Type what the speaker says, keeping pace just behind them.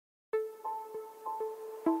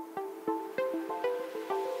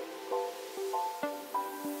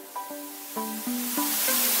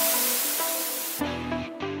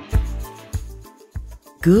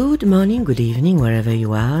Good morning, good evening, wherever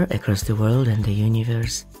you are across the world and the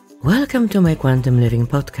universe. Welcome to my Quantum Living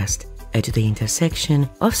podcast at the intersection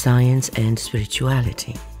of science and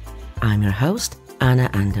spirituality. I'm your host, Anna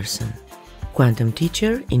Anderson, quantum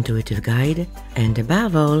teacher, intuitive guide, and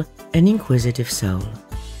above all, an inquisitive soul.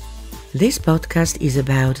 This podcast is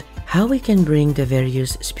about how we can bring the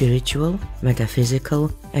various spiritual,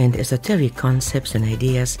 metaphysical, and esoteric concepts and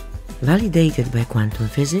ideas validated by quantum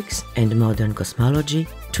physics and modern cosmology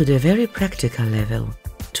to the very practical level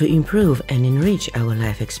to improve and enrich our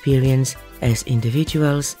life experience as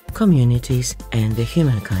individuals, communities, and the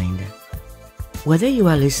humankind. Whether you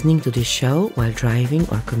are listening to this show while driving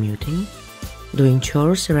or commuting, doing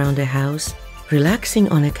chores around the house, relaxing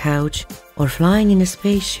on a couch, or flying in a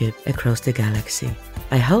spaceship across the galaxy,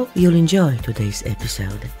 I hope you'll enjoy today's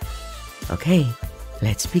episode. Okay,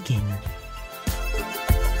 let's begin.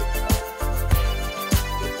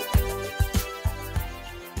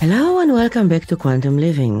 Hello and welcome back to Quantum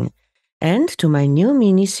Living and to my new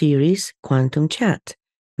mini-series Quantum Chat,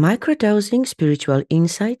 microdosing spiritual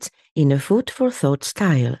insights in a food for thought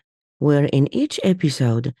style, where in each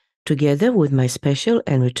episode, together with my special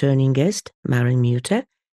and returning guest, Maren Muter,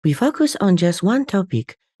 we focus on just one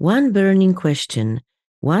topic, one burning question,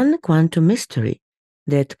 one quantum mystery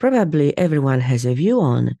that probably everyone has a view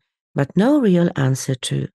on, but no real answer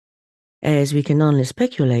to, as we can only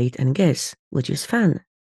speculate and guess, which is fun.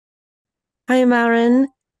 Hi, Maren.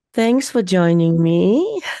 Thanks for joining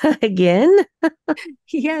me again.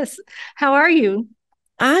 Yes. How are you?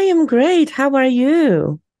 I am great. How are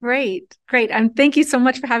you? Great. And thank you so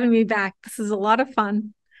much for having me back. This is a lot of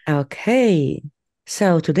fun. Okay.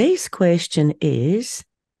 So today's question is,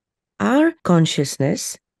 are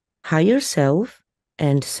consciousness, higher self,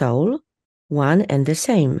 and soul one and the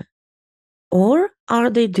same? Or are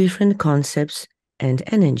they different concepts and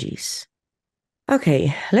energies?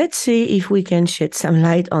 Okay, let's see if we can shed some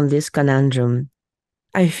light on this conundrum.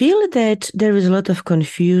 I feel that there is a lot of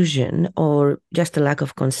confusion or just a lack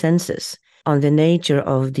of consensus on the nature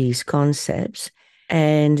of these concepts,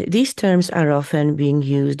 and these terms are often being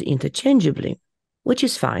used interchangeably, which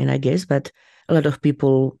is fine, I guess, but a lot of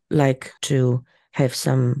people like to have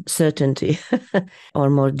some certainty or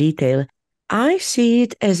more detail. I see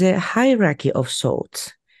it as a hierarchy of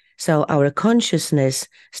sorts. So our consciousness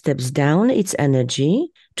steps down its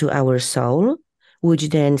energy to our soul, which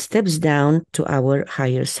then steps down to our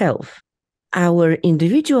higher self. Our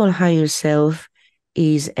individual higher self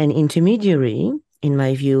is an intermediary, in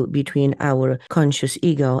my view, between our conscious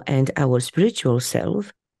ego and our spiritual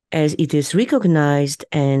self, as it is recognized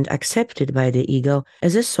and accepted by the ego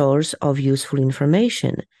as a source of useful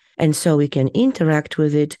information. And so we can interact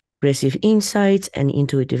with it, receive insights and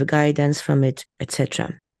intuitive guidance from it,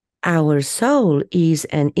 etc. Our soul is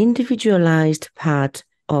an individualized part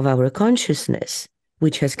of our consciousness,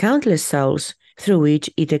 which has countless souls through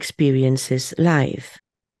which it experiences life.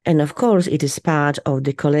 And of course, it is part of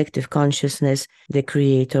the collective consciousness, the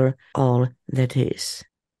creator, all that is.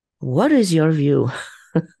 What is your view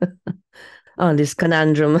on this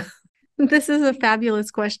conundrum? This is a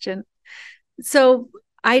fabulous question. So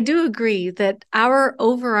I do agree that our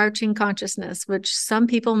overarching consciousness, which some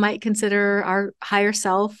people might consider our higher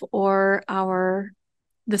self or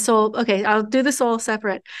the soul. Okay, I'll do the soul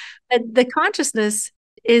separate. But the consciousness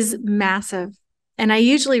is massive. And I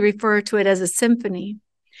usually refer to it as a symphony.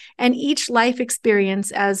 And each life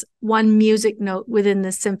experience as one music note within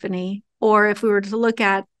this symphony. Or if we were to look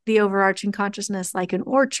at the overarching consciousness like an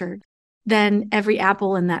orchard, then every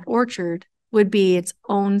apple in that orchard would be its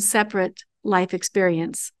own separate life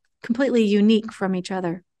experience, completely unique from each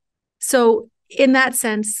other. So in that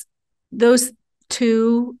sense, those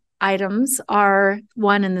two items are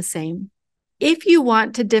one and the same. If you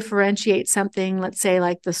want to differentiate something, let's say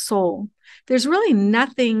like the soul, there's really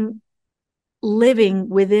nothing living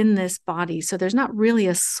within this body. So there's not really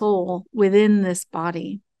a soul within this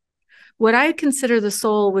body. What I consider the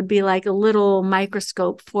soul would be like a little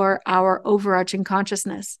microscope for our overarching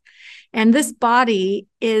consciousness. And this body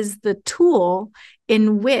is the tool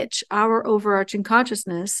in which our overarching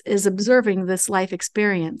consciousness is observing this life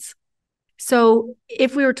experience. So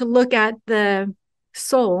if we were to look at the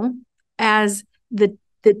soul as the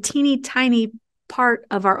teeny tiny part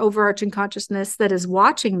of our overarching consciousness that is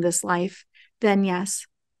watching this life, then yes.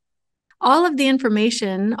 All of the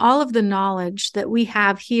information, all of the knowledge that we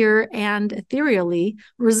have here and ethereally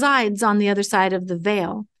resides on the other side of the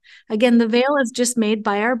veil. Again, the veil is just made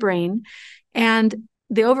by our brain, and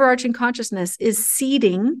the overarching consciousness is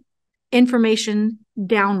seeding information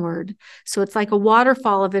downward. So it's like a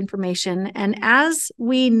waterfall of information. And as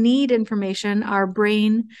we need information, our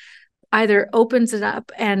brain either opens it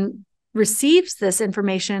up and receives this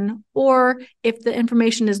information, or if the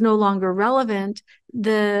information is no longer relevant,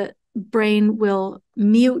 the brain will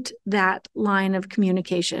mute that line of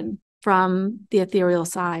communication from the ethereal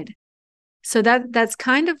side. So that's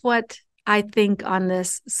kind of what I think on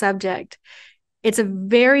this subject. It's a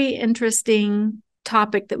very interesting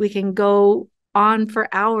topic that we can go on for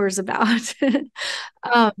hours about.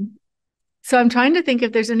 So I'm trying to think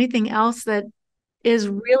if there's anything else that is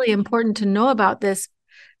really important to know about this.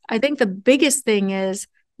 I think the biggest thing is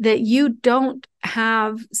that you don't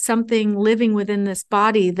have something living within this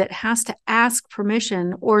body that has to ask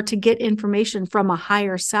permission or to get information from a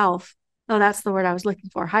higher self. Oh, that's the word I was looking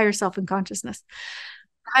for, higher self and consciousness.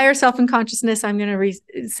 Higher self and consciousness, I'm going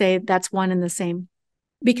to say that's one and the same.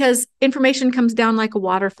 Because information comes down like a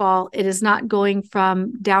waterfall. It is not going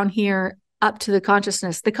from down here up to the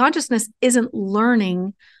consciousness. The consciousness isn't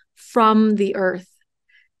learning from the earth,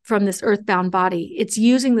 from this earthbound body. It's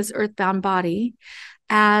using this earthbound body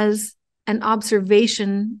as an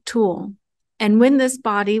observation tool. And when this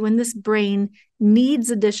body, when this brain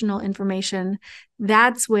needs additional information,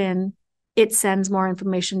 that's when it sends more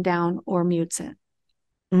information down or mutes it.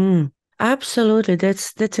 Absolutely.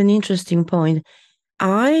 That's an interesting point.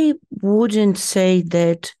 I wouldn't say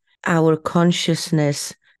that our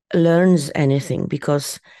consciousness learns anything,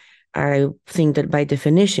 because I think that by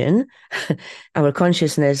definition, our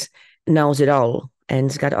consciousness knows it all and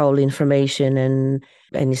it's got all the information and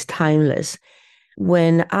is timeless.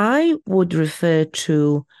 When I would refer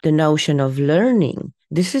to the notion of learning,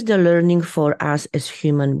 this is the learning for us as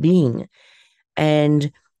human beings.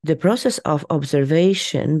 And the process of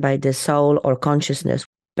observation by the soul or consciousness,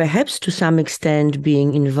 perhaps to some extent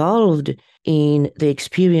being involved in the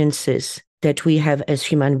experiences that we have as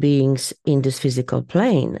human beings in this physical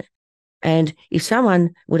plane. And if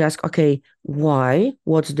someone would ask, okay, why?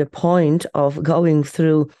 What's the point of going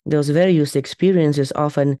through those various experiences,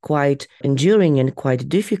 often quite enduring and quite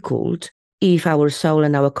difficult, if our soul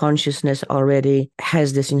and our consciousness already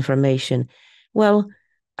has this information? Well,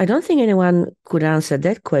 I don't think anyone could answer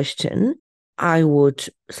that question. I would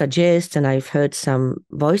suggest, and I've heard some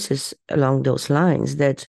voices along those lines,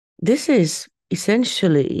 that this is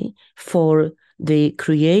essentially for the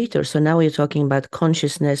creator. So now we're talking about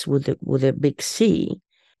consciousness with a big C,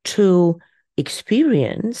 to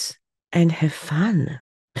experience and have fun.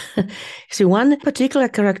 See, one particular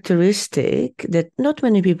characteristic that not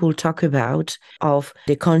many people talk about of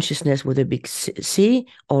the consciousness with a big C,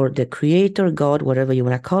 or the creator, God, whatever you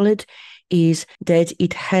want to call it, is that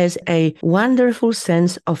it has a wonderful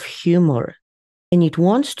sense of humor. And it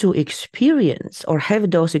wants to experience or have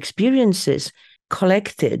those experiences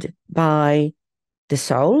collected by the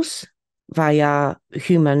souls via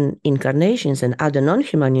human incarnations and other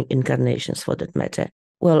non-human incarnations, for that matter.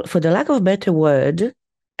 Well, for the lack of a better word,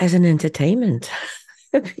 as an entertainment.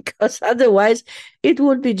 Because otherwise it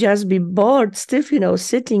would just be bored, stiff,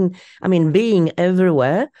 sitting, being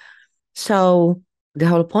everywhere. So the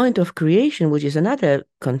whole point of creation, which is another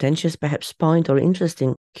contentious perhaps point or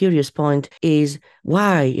interesting, curious point, is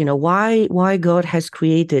why, why God has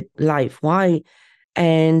created life, why?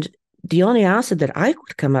 And the only answer that I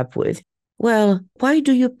could come up with, well, why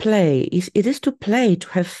do you play? It is to play, to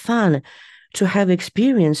have fun, to have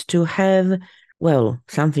experience, to have, well,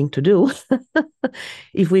 something to do,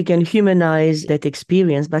 if we can humanize that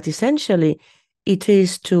experience. But essentially, it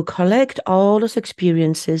is to collect all those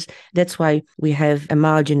experiences. That's why we have a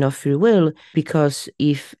margin of free will, because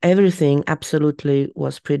if everything absolutely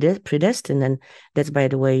was predestined, and that's, by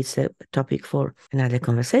the way, it's a topic for another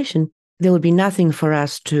conversation, there would be nothing for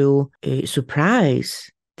us to surprise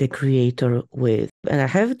the creator with. And I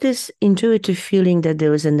have this intuitive feeling that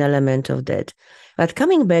there is an element of that. But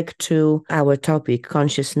coming back to our topic,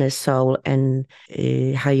 consciousness, soul, and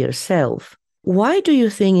higher self, why do you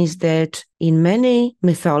think is that in many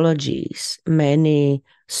mythologies, many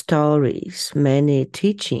stories, many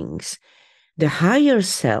teachings, the higher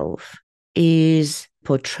self is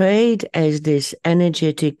portrayed as this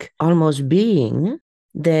energetic, almost being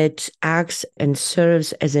that acts and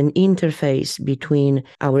serves as an interface between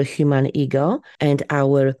our human ego and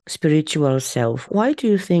our spiritual self? Why do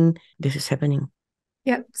you think this is happening?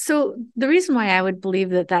 Yeah. So the reason why I would believe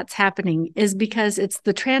that that's happening is because it's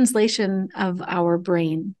the translation of our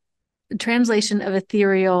brain, the translation of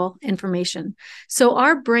ethereal information. So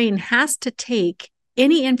our brain has to take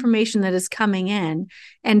any information that is coming in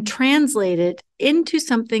and translate it into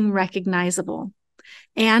something recognizable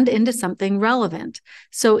and into something relevant.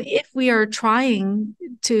 So if we are trying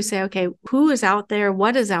to say, okay, who is out there?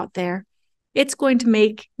 What is out there? It's going to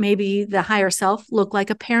make maybe the higher self look like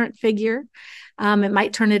a parent figure. It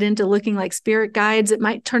might turn it into looking like spirit guides. It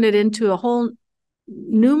might turn it into a whole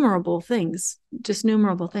numerable things.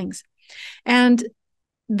 And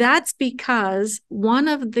that's because one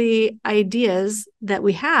of the ideas that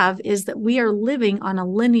we have is that we are living on a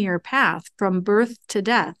linear path from birth to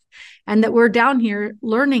death, and that we're down here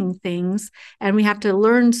learning things, and we have to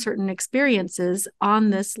learn certain experiences on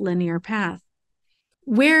this linear path.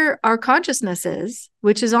 Where our consciousness is,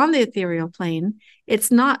 which is on the ethereal plane,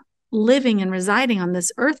 it's not living and residing on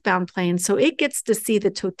this earthbound plane. So it gets to see the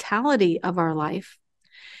totality of our life.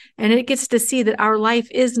 And it gets to see that our life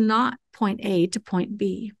is not point A to point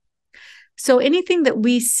B. So anything that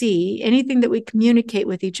we see, anything that we communicate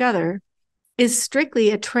with each other is strictly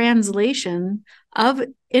a translation of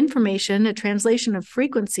information, a translation of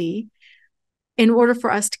frequency in order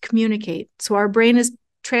for us to communicate. So our brain is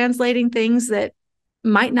translating things that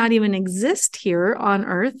might not even exist here on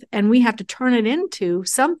Earth, and we have to turn it into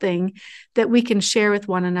something that we can share with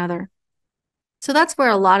one another. So that's where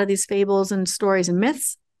a lot of these fables and stories and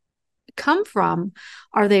myths come from.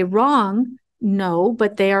 Are they wrong? No,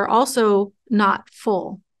 but they are also not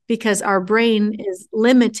full, because our brain is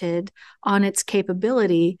limited on its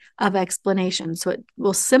capability of explanation. So it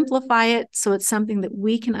will simplify it so it's something that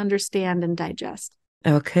we can understand and digest.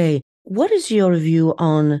 Okay. What is your view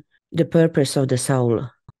on the purpose of the soul?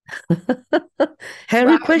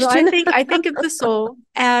 Heavy question. I think of the soul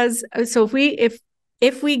as, so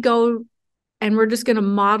if we go and we're just going to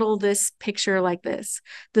model this picture like this,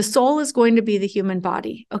 the soul is going to be the human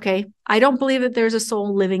body. Okay. I don't believe that there's a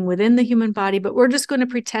soul living within the human body, but we're just going to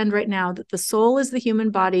pretend right now that the soul is the human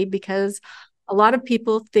body, because a lot of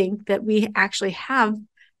people think that we actually have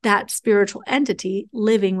that spiritual entity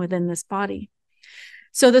living within this body.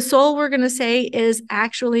 So the soul, we're going to say, is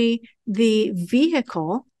actually the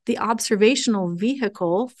vehicle, the observational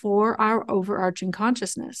vehicle for our overarching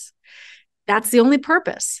consciousness. That's the only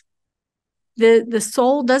purpose. The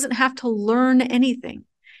soul doesn't have to learn anything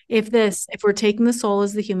if we're taking the soul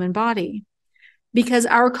as the human body, because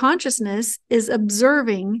our consciousness is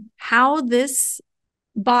observing how this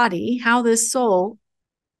body, how this soul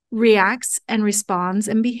reacts and responds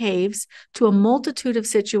and behaves to a multitude of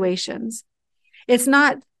situations. It's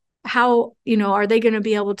not how, are they going to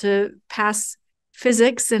be able to pass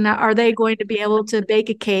physics, and are they going to be able to bake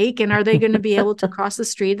a cake, and are they going to be able to cross the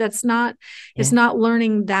street? It's not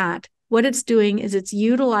learning that. What it's doing is it's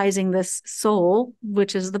utilizing this soul,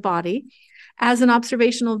 which is the body, as an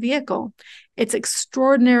observational vehicle. It's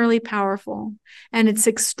extraordinarily powerful, and it's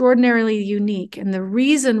extraordinarily unique. And the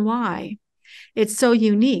reason why it's so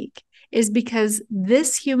unique is because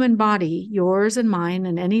this human body, yours and mine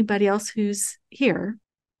and anybody else who's here,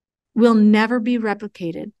 will never be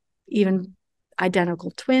replicated. Even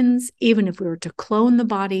identical twins, even if we were to clone the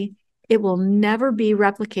body, it will never be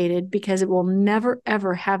replicated, because it will never,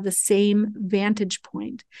 ever have the same vantage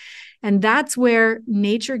point. And that's where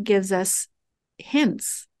nature gives us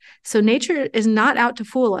hints. So nature is not out to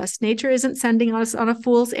fool us. Nature isn't sending us on a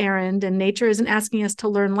fool's errand, and nature isn't asking us to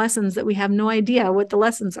learn lessons that we have no idea what the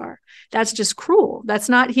lessons are. That's just cruel. That's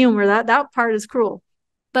not humor. That part is cruel.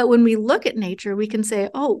 But when we look at nature, we can say,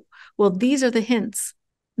 oh, well, these are the hints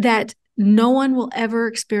that no one will ever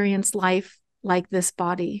experience life like this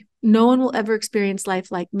body. No one will ever experience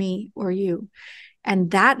life like me or you.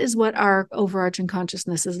 And that is what our overarching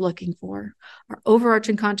consciousness is looking for. Our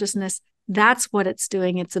overarching consciousness, that's what it's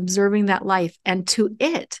doing. It's observing that life. And to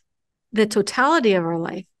it, the totality of our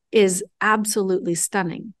life is absolutely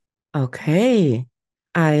stunning. Okay.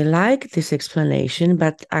 I like this explanation,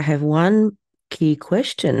 but I have one key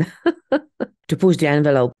question to push the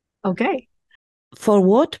envelope. Okay. For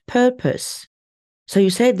what purpose? So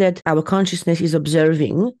you said that our consciousness is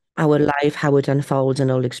observing our life, how it unfolds,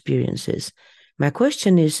 and all experiences. My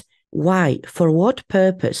question is, why? For what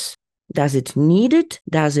purpose? Does it need it?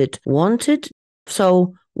 Does it want it?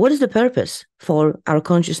 So what is the purpose for our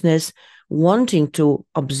consciousness wanting to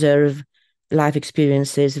observe life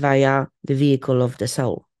experiences via the vehicle of the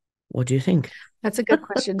soul? What do you think? That's a good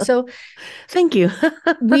question. So thank you.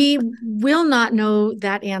 We will not know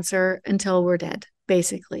that answer until we're dead,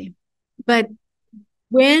 basically. But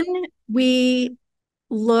when we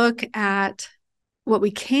look at what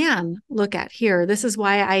we can look at here, this is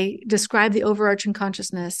why I describe the overarching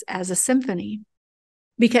consciousness as a symphony,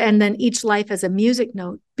 and then each life as a music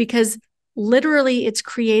note, because literally it's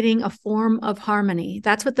creating a form of harmony.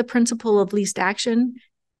 That's what the principle of least action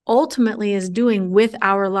ultimately is doing with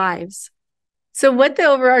our lives. So what the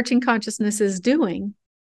overarching consciousness is doing,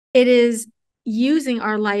 it is using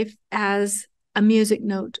our life as a music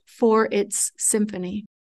note for its symphony.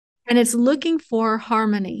 And it's looking for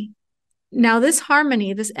harmony. Now, this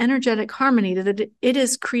harmony, this energetic harmony that it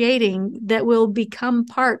is creating that will become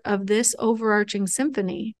part of this overarching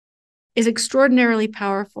symphony is extraordinarily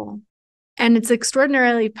powerful. And it's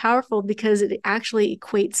extraordinarily powerful because it actually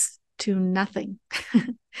equates to nothing.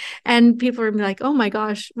 And people are like, oh my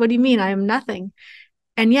gosh, what do you mean I am nothing?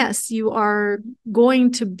 And yes, you are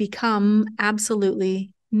going to become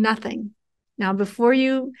absolutely nothing. Now, before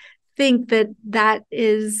you think that that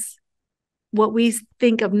is what we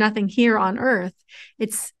think of nothing here on earth,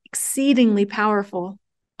 it's exceedingly powerful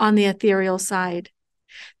on the ethereal side,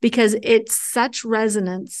 because it's such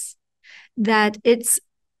resonance that it's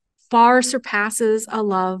far surpasses a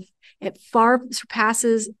love. It far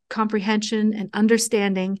surpasses comprehension and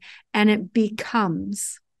understanding, and it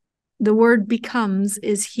becomes. The word becomes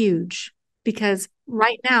is huge, because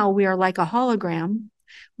right now we are like a hologram.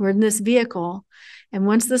 We're in this vehicle. And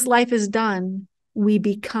once this life is done, we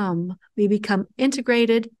become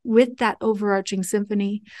integrated with that overarching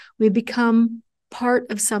symphony. We become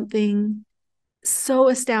part of something so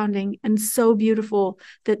astounding and so beautiful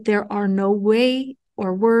that there are no way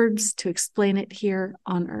or words to explain it here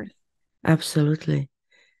on earth. Absolutely.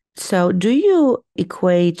 So do you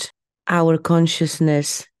equate our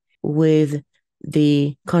consciousness with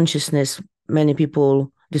the consciousness many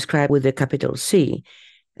people describe with the capital C,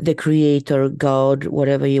 the creator, God,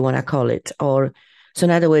 whatever you want to call it? Or, so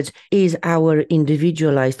in other words, is our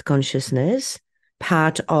individualized consciousness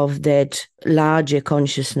part of that larger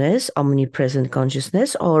consciousness, omnipresent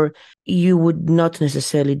consciousness, or you would not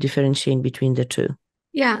necessarily differentiate between the two?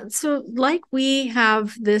 Yeah. So like we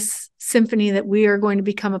have this symphony that we are going to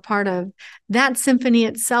become a part of, that symphony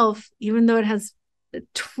itself, even though it has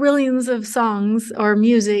trillions of songs or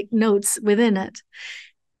music notes within it,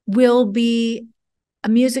 will be a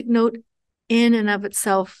music note in and of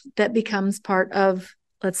itself that becomes part of,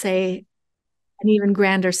 let's say, an even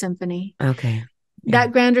grander symphony. Okay. Yeah.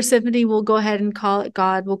 That grander symphony, we'll go ahead and call it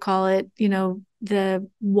God. We'll call it, the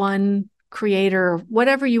one creator, or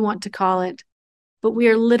whatever you want to call it. But we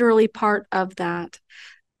are literally part of that.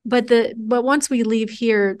 But once we leave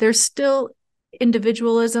here, there's still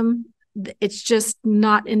individualism. It's just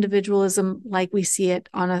not individualism like we see it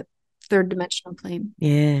on a third dimensional plane.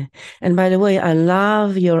 Yeah. And by the way, I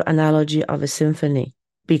love your analogy of a symphony,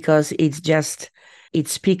 because it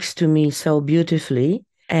speaks to me so beautifully.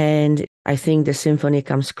 And I think the symphony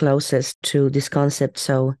comes closest to this concept.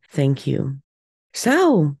 So thank you.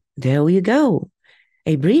 So there you go.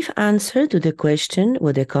 A brief answer to the question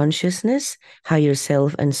whether consciousness, higher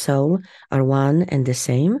self, and soul are one and the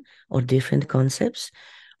same or different concepts,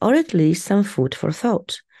 or at least some food for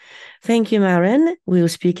thought. Thank you, Maren. We'll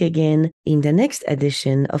speak again in the next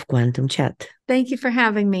edition of Quantum Chat. Thank you for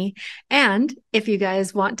having me. And if you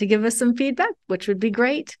guys want to give us some feedback, which would be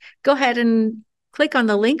great, go ahead and click on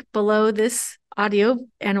the link below this audio,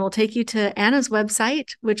 and it will take you to Anna's website,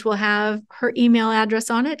 which will have her email address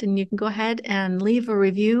on it. And you can go ahead and leave a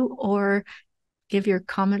review or give your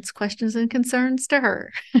comments, questions, and concerns to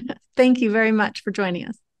her. Thank you very much for joining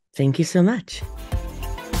us. Thank you so much.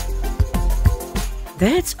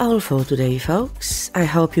 That's all for today, folks. I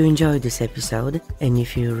hope you enjoyed this episode, and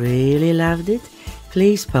if you really loved it,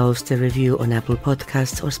 please post a review on Apple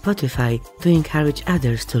Podcasts or Spotify to encourage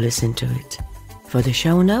others to listen to it. For the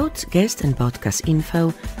show notes, guest and podcast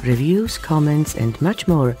info, reviews, comments, and much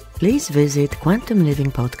more, please visit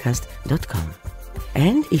quantumlivingpodcast.com.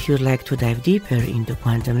 And if you'd like to dive deeper into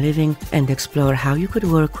quantum living and explore how you could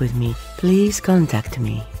work with me, please contact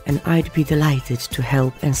me, and I'd be delighted to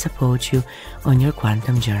help and support you on your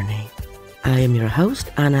quantum journey. I am your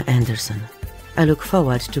host, Anna Anderson. I look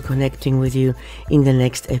forward to connecting with you in the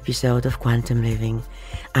next episode of Quantum Living.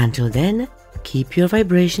 Until then, keep your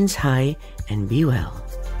vibrations high and be well.